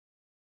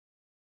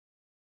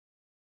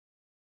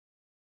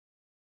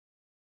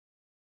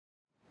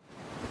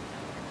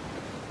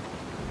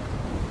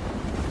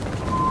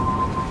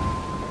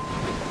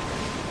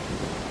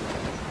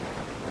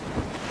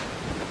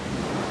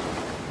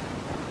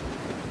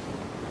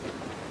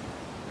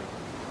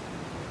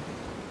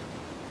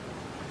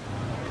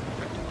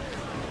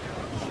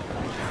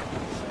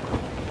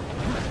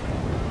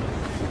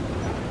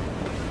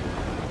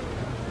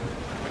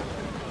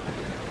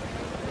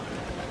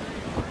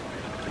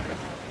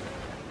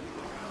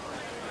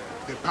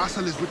The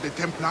parcel is with the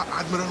Templar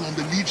Admiral on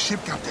the lead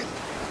ship, Captain.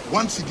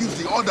 Once he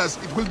gives the orders,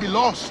 it will be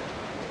lost.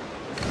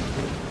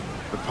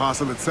 The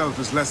parcel itself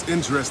is less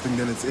interesting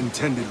than its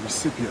intended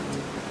recipient.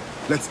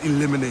 Let's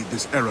eliminate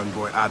this errand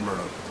boy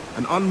Admiral,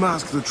 and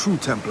unmask the true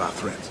Templar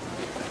threat.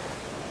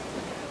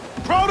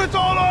 Crowd it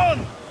all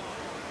on!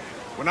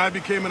 When I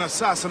became an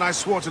assassin, I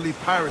swore to leave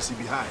piracy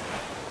behind.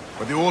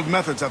 But the old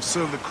methods have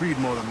served the Creed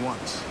more than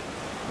once.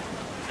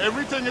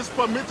 Everything is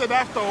permitted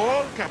after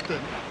all,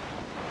 Captain.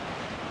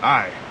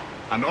 Aye,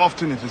 and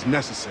often it is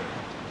necessary.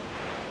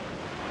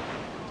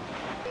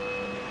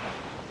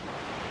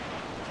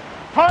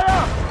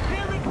 Fire!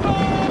 Here it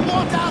comes!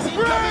 Mortars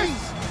incoming!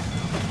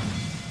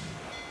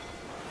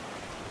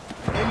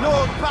 An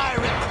old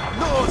pirate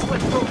knows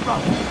what's go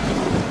wrong.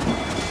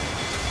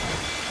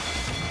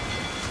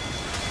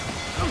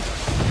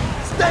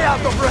 Stay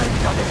out of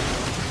range of it!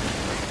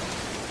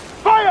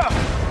 Fire!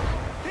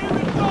 Here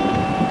it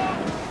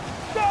comes!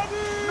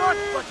 Steady! Not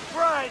but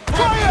pride!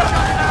 Fire!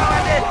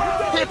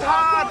 Hit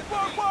hard!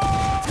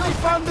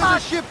 Clip under the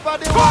ship,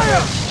 Adéwalé!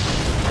 Fire!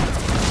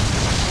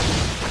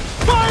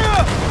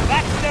 Fire!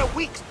 That's their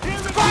weak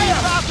spirit! Fire!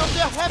 Out of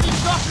their heavy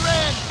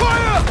doctrine!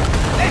 Fire!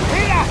 Let's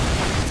hit us!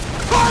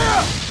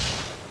 Fire!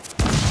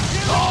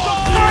 Fire!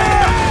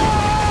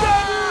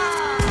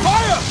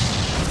 Fire!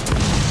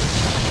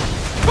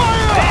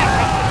 Fire!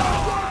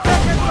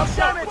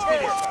 Damage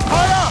here!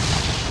 Fire!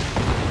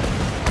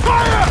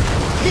 Fire!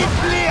 Keep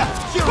clear!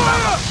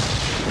 Fire!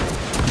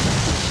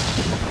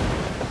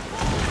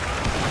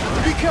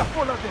 Be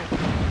careful of them!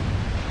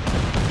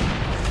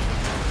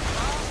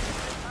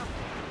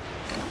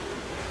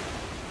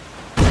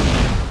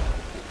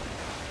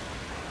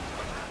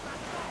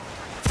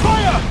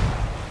 Fire!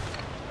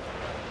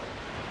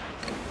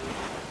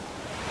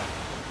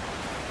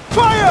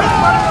 Fire!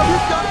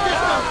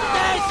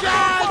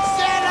 Station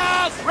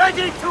sailors!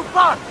 Ready to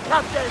bark,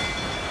 Captain!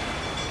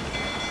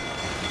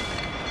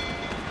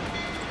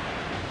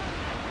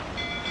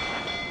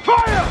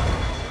 Fire!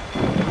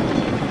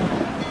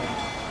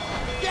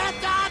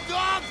 Get our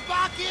dogs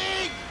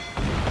barking!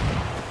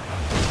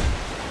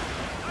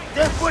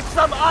 They put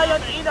some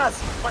iron in us,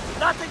 but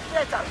nothing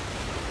better.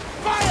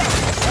 Fire!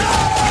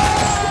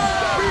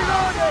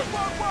 Reloading!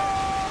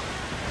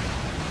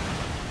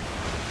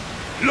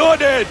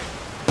 Loaded!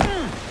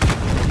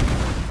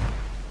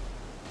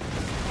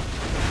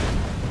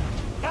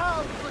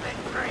 Down to the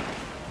creek!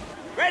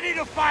 Ready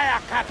to fire,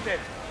 Captain!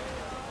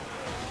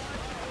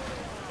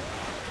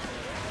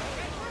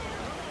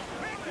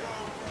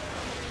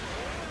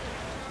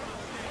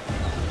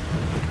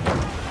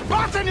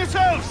 Fasten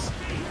yourselves!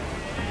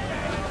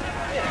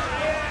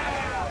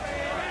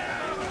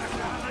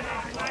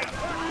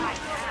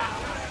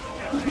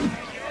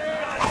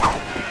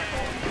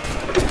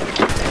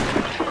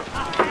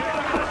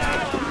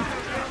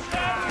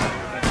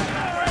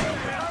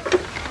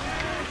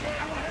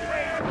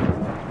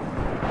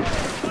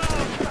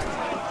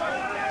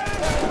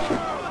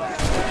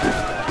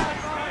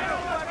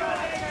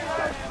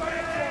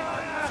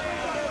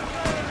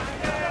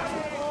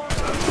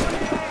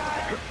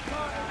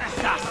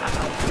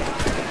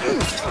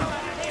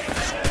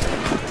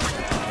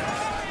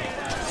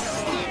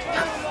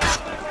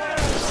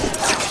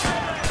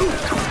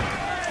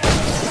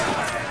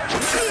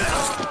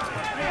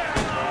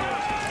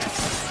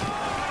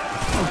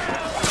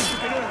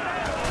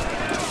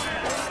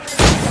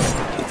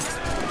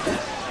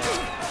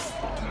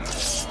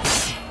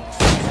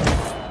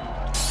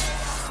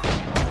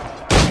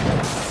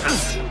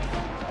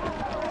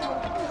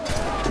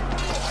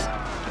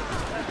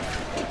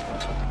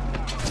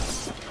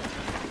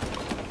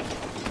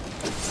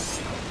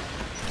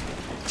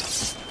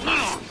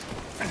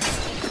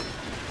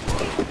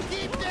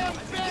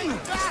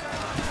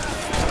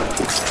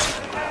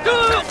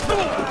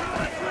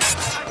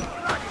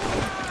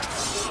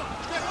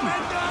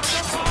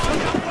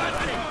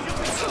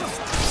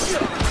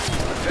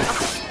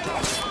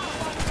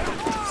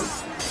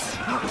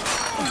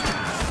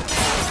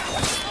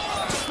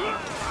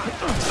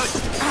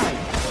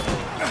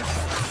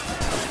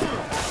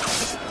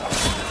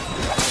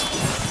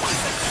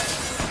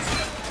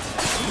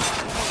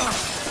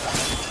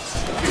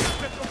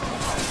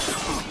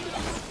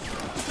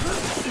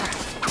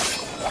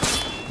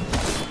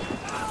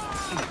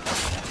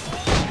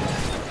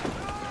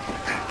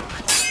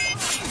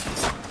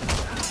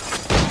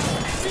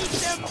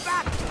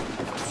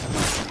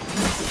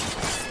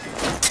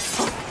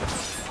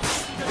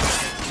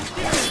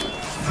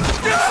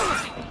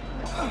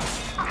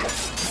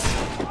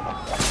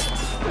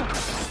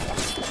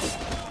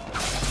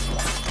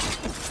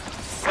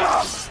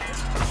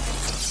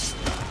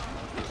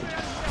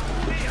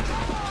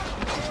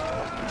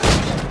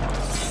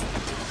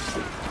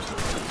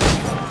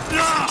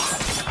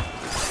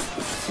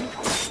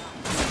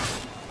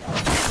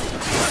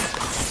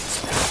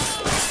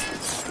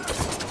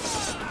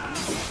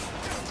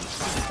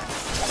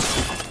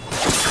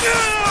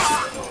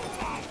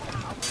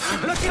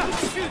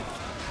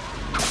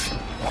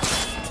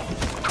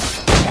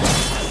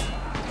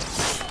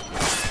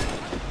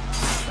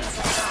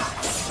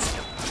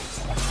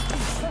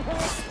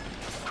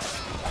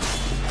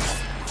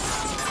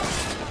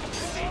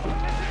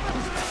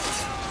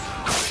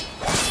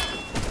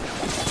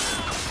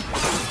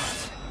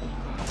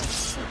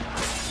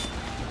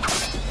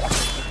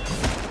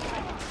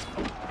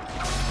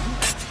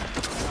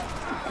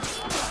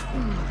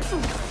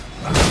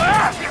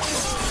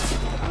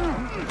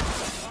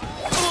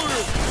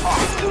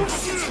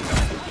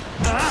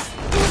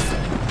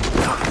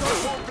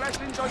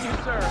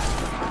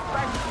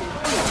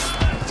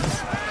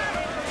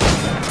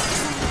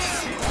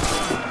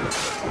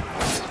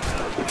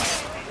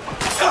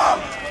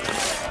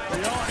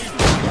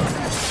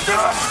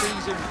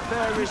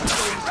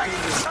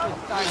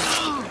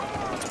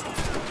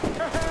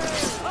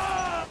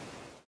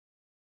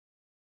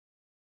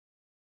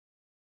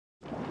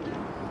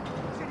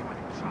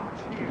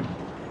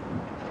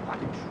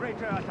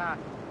 future attack.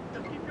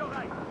 Just keep your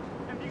right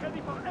and be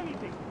ready for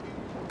anything.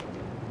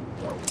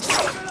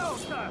 Hello,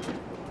 sir!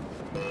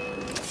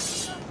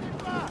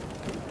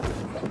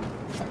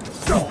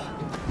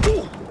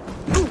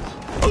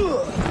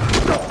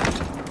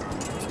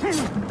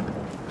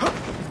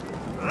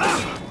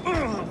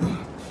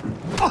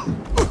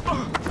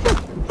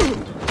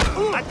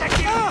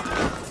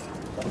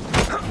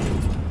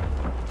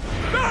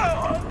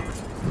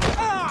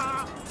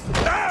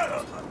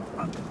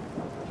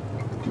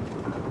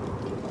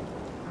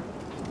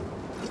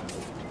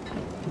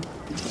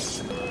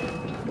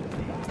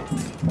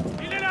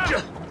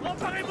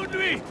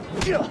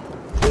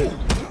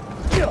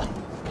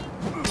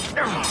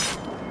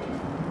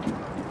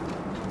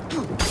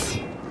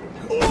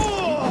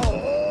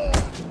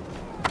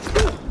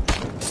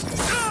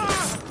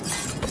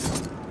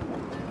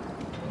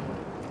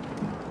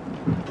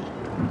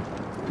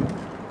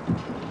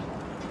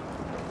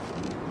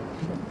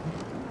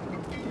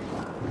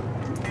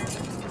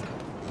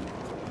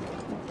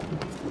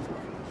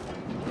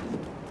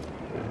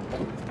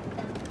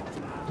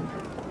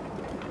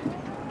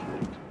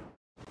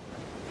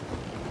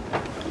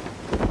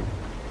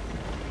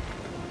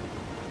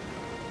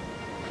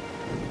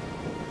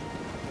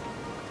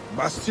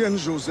 Bastienne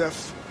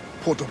Josèphe,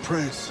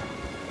 Port-au-Prince.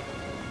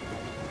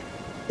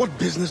 What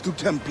business do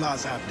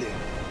Templars have there?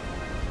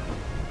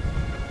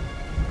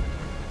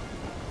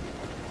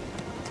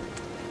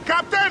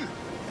 Captain!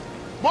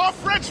 More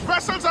French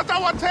vessels at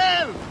our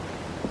tail!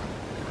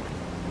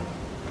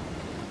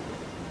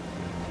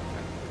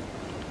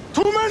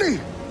 Too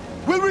many!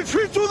 We'll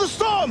retreat through the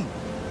storm!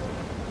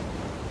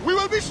 We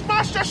will be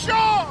smashed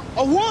ashore!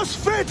 A worse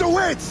fate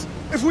awaits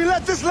if we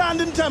let this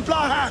land in Templar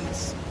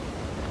hands!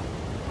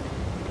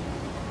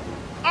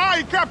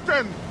 Aye,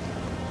 Captain!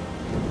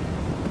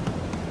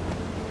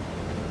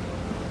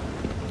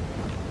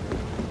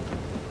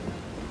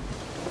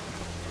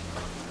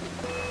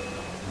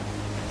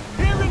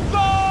 Here it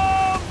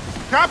comes!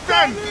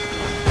 Captain!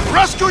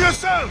 Rescue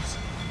yourselves!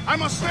 I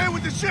must stay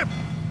with the ship!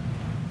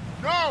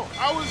 No,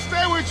 I will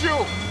stay with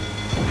you!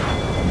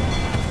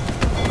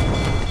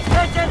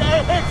 Taking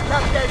a hit,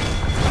 Captain!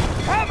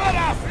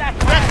 Camera flat!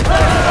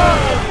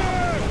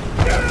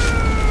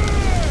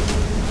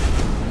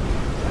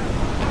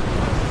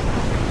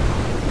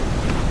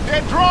 They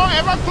draw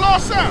ever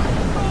closer!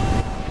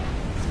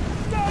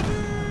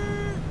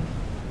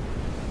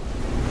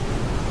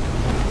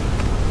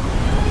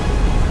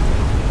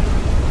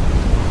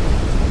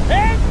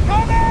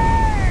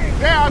 Incoming!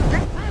 They are...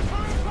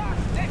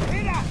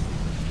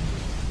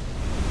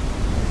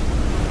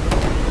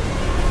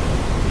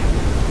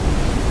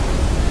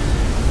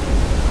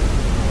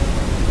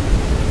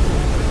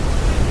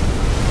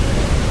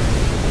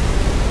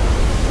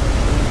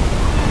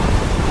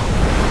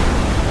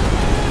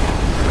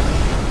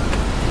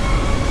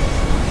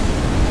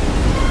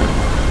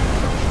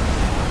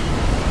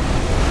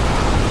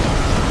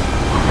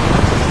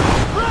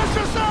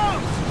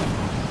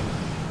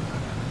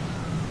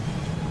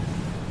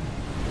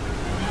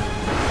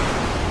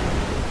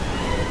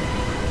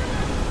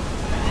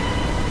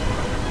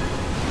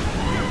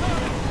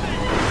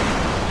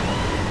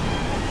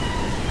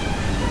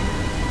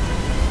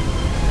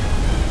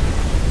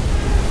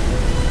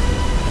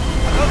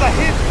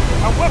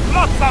 We've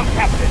lost some,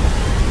 Captain!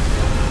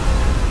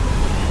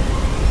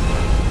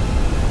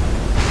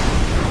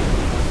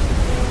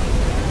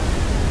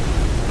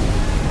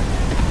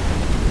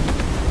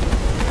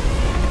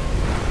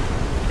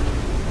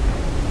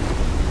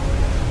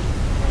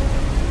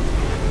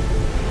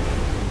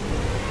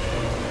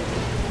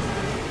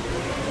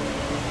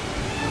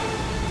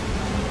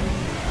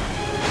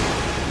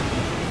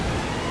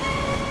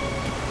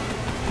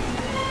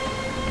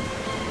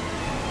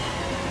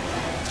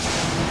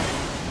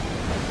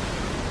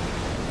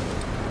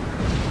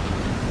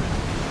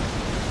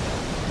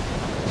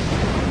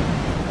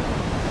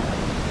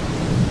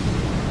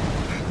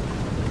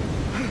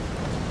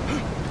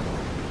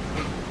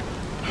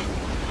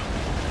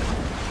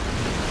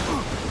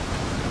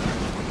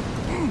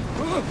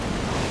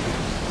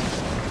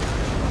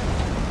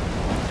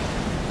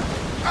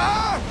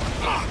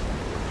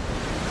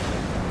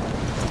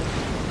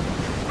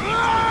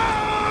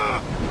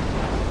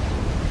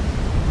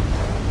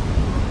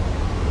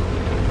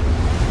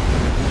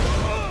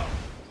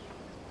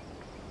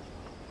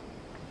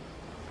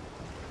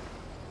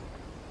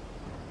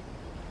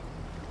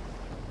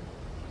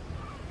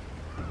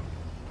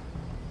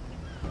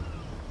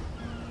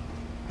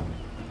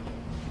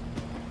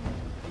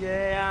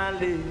 Yeah,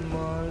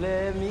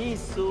 let me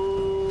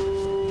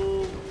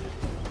so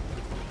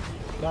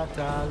but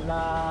I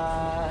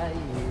lie.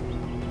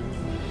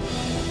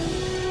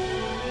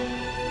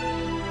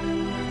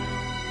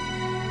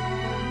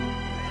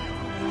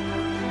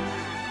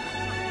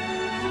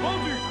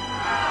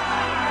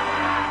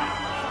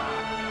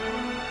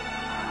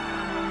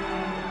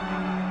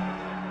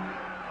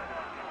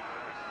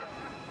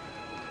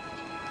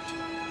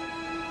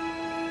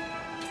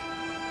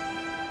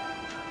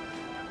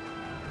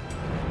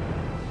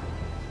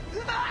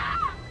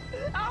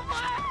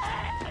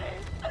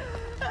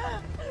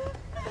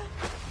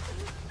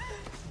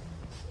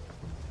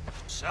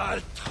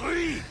 Sale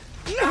truie!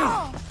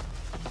 Non!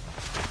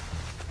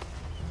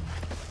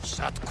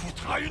 Ça te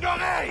coûtera une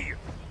oreille!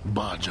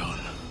 Bah, John.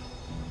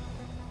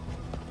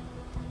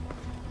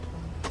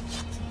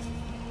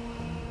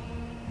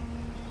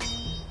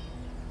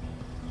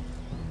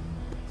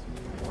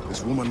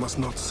 This woman must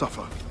not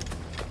suffer.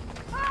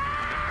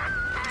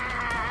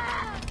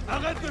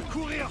 Arrête de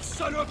courir,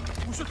 salope,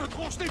 ou je te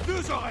tronche les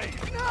deux oreilles!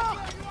 Non!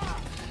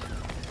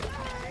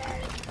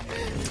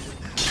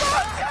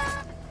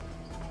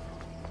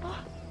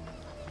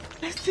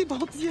 Merci,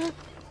 bon Dieu.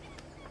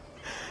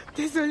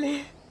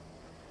 Désolé.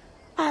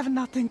 I have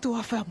nothing to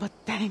offer but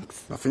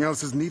thanks. Nothing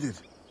else is needed.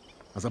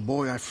 As a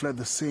boy, I fled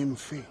the same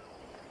fate.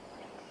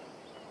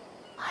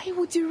 Why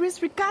would you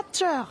risk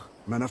recapture?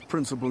 Men of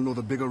principle know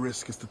the bigger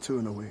risk is to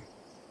turn away.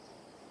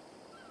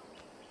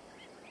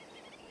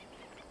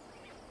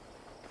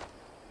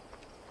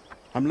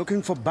 I'm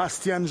looking for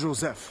Bastienne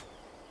Josèphe.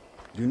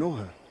 Do you know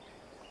her?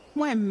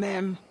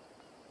 Moi-même,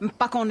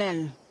 pas qu'on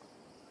elle.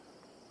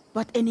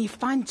 But any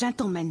fine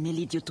gentleman may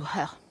lead you to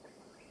her.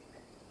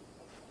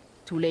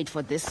 Too late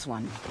for this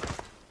one.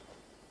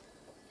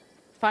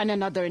 Find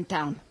another in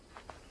town.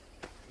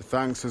 The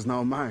thanks is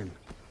now mine.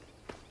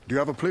 Do you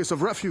have a place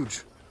of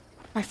refuge?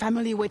 My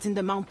family waits in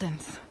the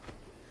mountains.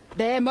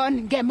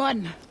 Démon,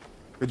 Gemon.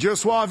 Que Dieu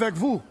soit avec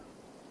vous.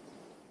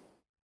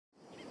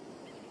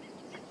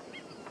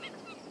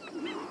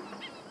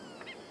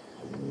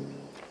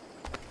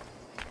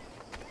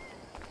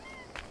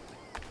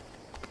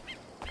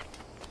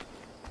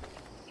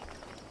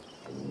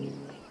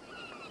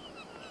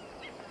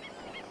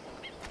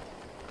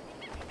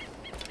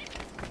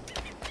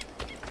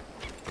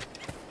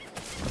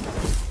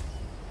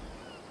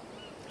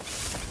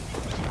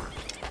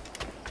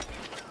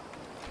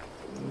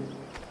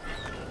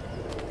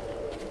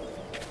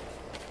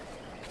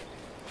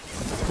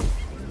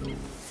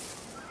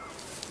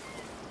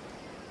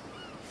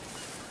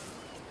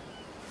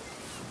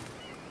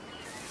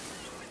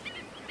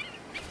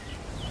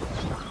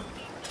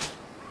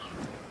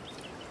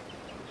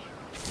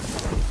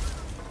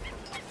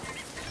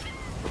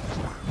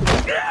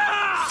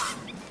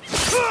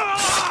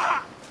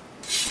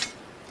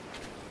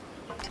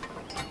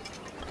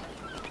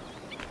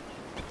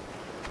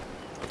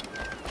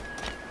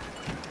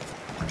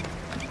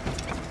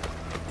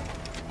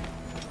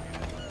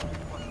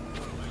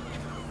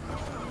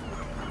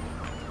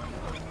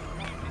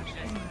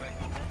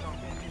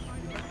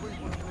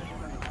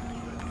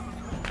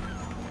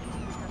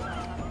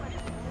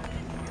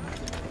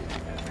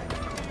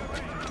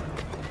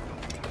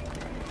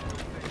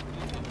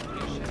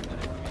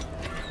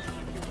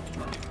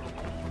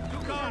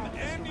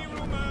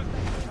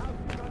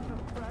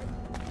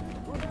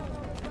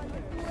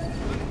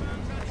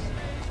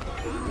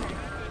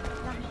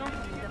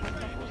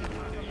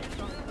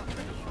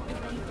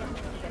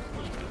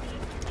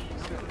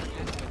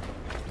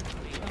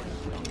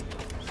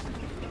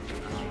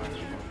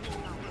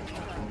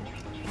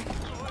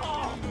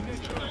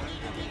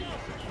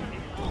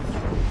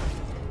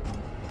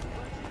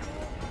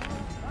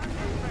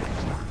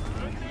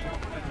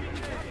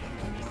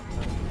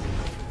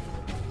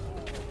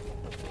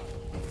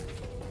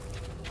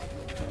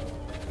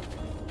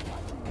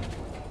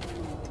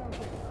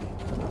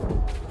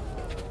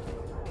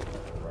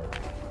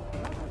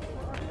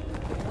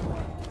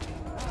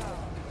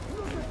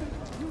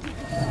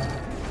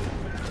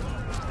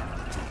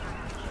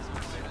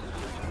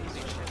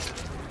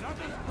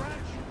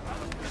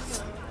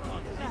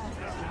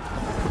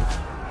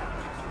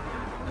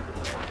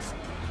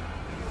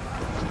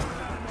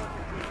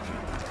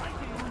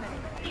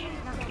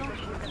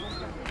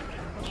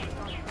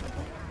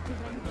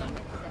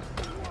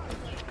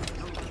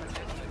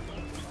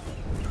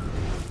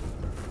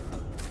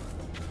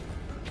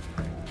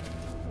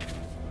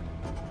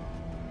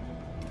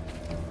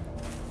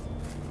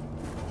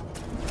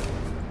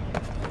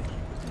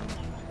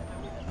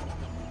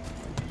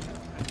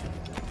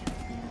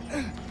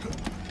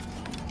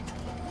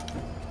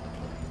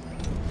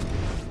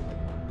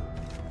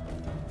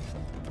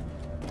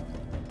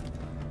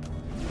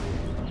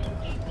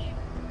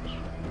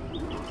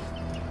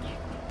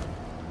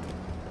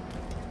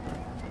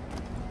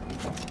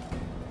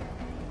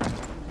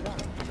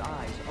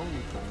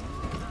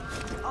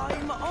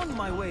 I'm on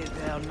my way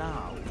there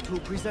now to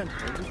present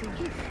her with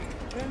a gift.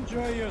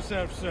 Enjoy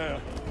yourself,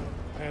 sir.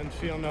 And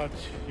fear not,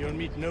 you'll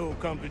meet no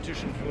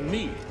competition from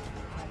me.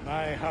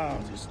 My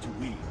heart is too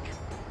weak.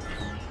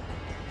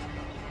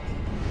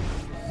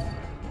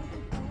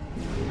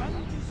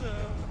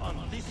 Undeserved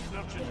on this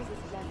merchant.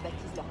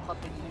 Baptisent leur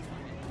propre église.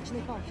 Je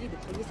n'ai pas envie de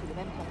prier sous le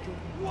même toit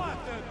qu'eux. What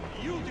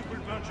a beautiful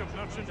bunch of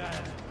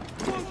merchandise.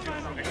 What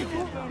kind of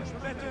beautiful bunch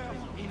better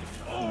in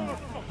all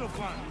of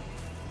Port-au-Prince?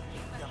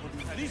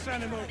 This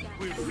animal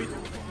will fit.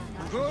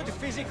 Good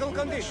physical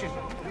condition.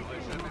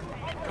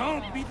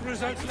 Can't beat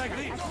results like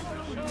this.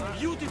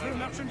 Beautiful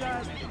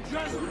merchandise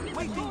just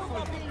waiting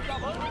for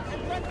you.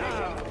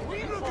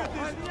 Look at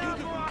this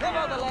beautiful...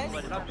 Nevertheless,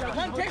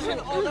 plantation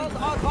owners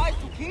are advised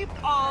to keep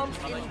arms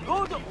in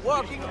good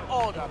working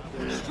order,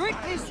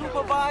 strictly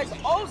supervise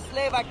all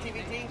slave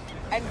activity,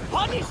 and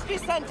punish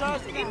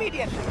dissenters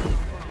immediately.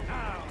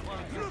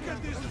 Look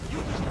at this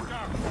beautiful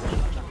car.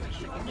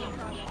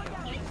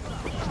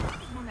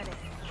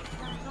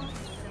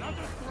 Not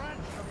a scratch.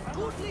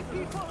 Goodly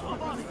people of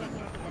Boston,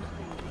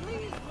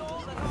 please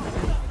know that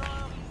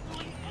our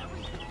doing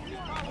everything in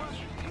power.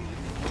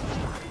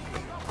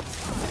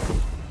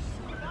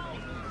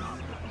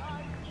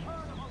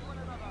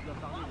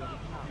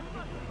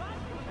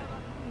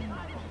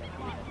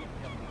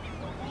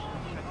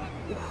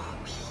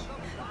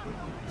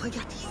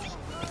 Regarde ici.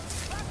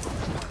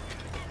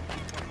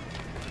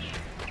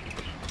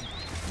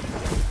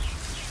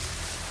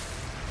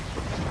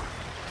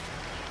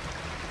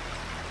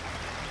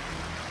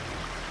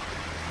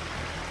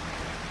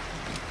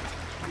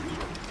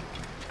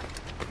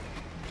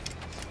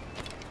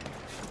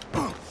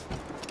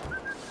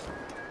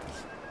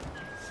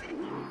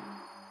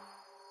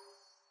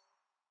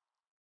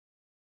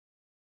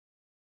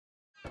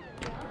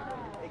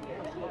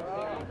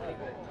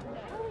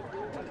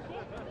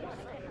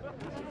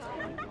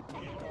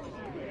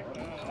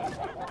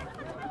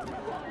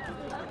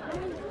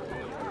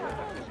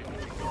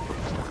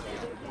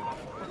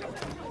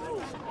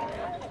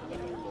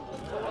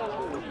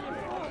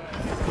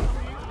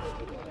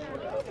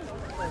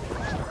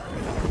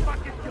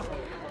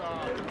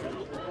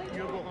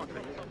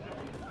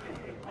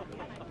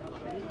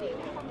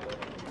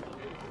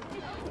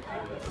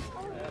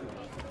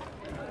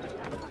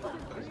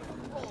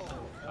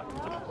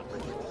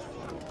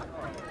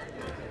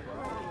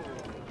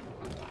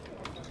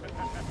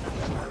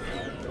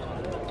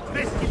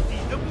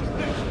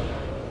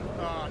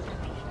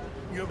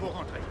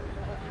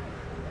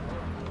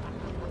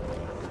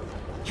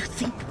 You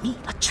think me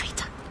a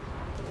traitor?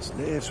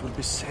 Slaves will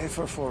be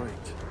safer for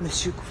it.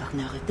 Monsieur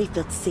Gouverneur, they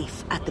felt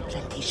safe at the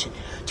plantation.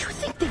 Do you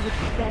think they would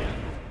be better?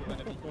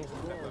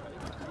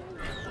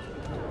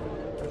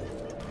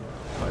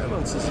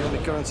 Violence is the only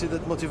currency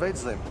that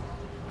motivates them.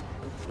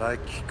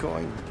 Like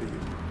coin,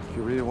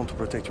 you really want to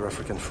protect your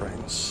African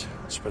friends.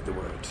 Spread the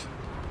word.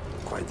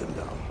 Quiet them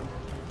down.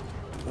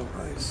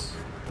 Otherwise...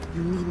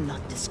 You need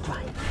not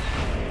describe.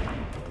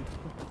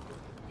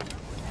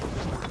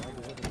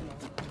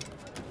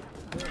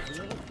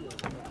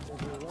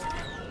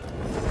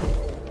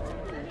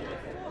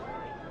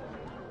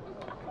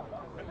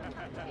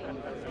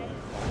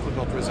 Could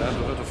not resent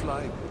a herd of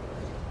flying.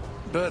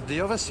 But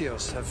the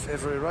overseers have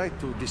every right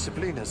to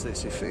discipline as they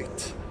see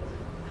fit.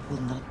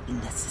 Will not be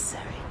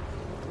necessary.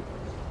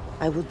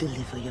 I will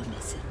deliver your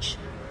message.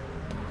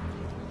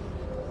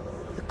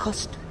 The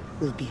cost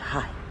will be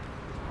high.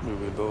 We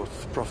will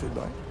both profit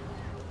by.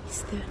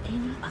 Is there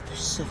any other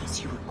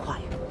service you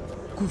require,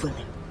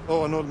 Gouverneur?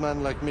 Oh, an old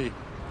man like me.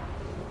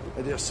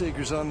 I dare say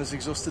Guzan has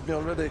exhausted me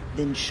already.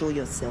 Then show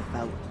yourself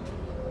out.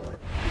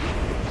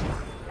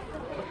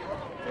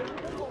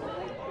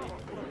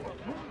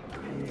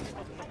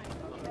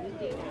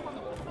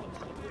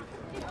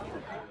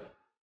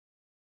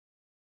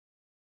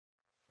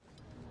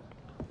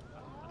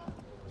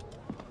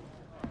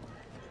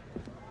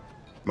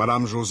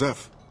 Madame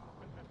Josèphe.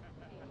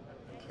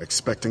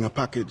 Expecting a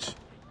package.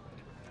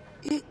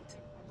 It.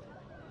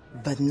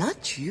 But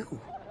not you.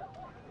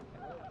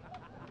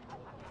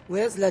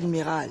 Where's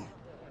l'Admiral?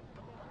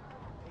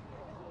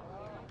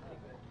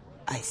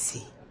 I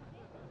see.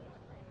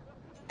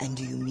 And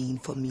do you mean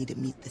for me to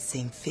meet the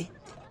same fate?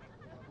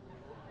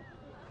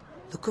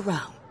 Look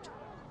around.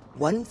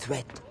 One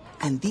threat,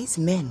 and these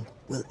men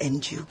will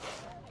end you.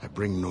 I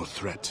bring no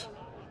threat.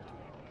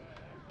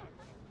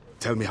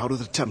 Tell me, how do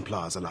the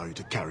Templars allow you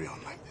to carry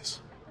on like this?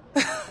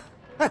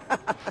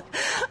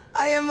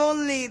 I am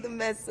only the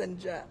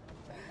messenger.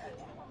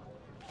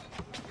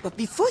 But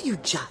before you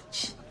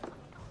judge,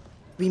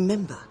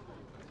 remember,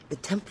 the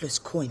Templars'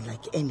 coin,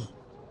 like any,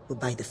 will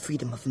buy the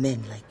freedom of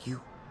men like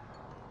you.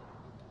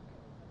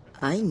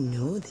 I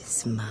know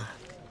this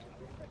mark.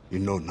 You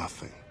know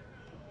nothing.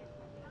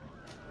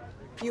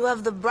 You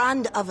have the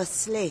brand of a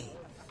slave,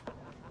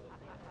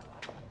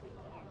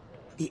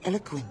 the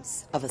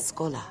eloquence of a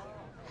scholar,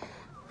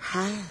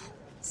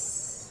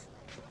 hands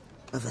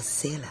of a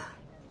sailor,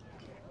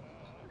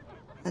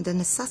 and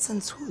an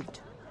assassin's hood.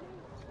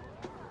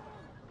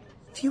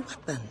 Few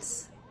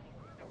weapons.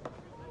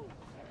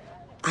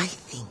 I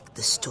think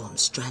the storm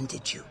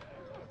stranded you.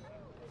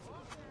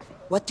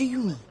 What do you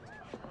need?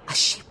 A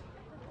ship?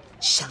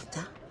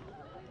 Shelter?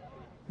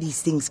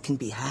 These things can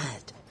be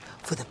had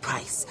for the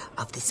price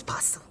of this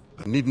parcel.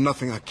 I need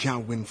nothing I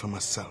can't win for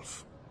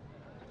myself.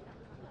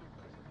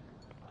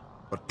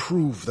 But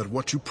prove that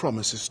what you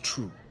promise is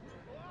true.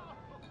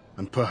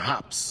 And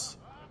perhaps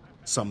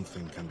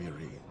something can be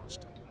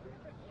arranged.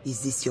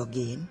 Is this your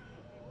game?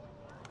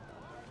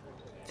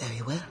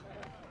 Very well.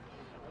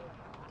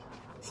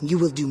 Then you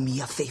will do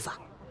me a favor.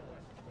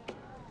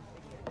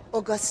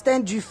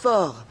 Augustin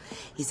Dieufort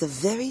is a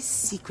very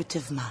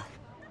secretive man.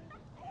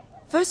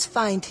 First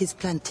find his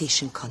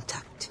plantation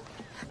contact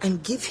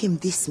and give him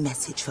this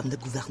message from the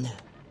gouverneur.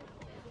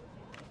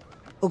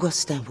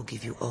 Augustin will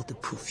give you all the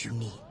proof you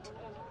need.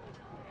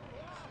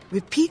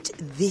 Repeat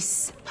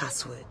this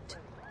password.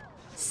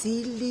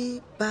 Sili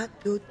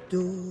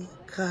badodo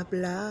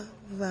krabla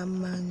va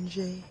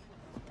manger.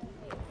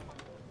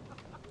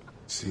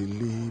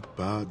 Sili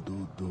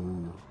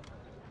badodo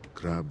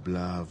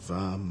krabla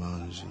va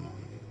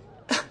manger.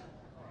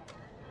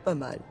 Pas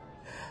mal.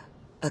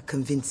 A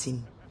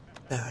convincing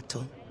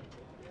baritone.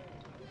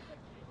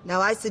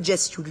 Now I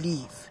suggest you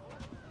leave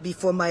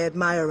before my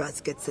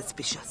admirers get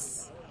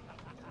suspicious.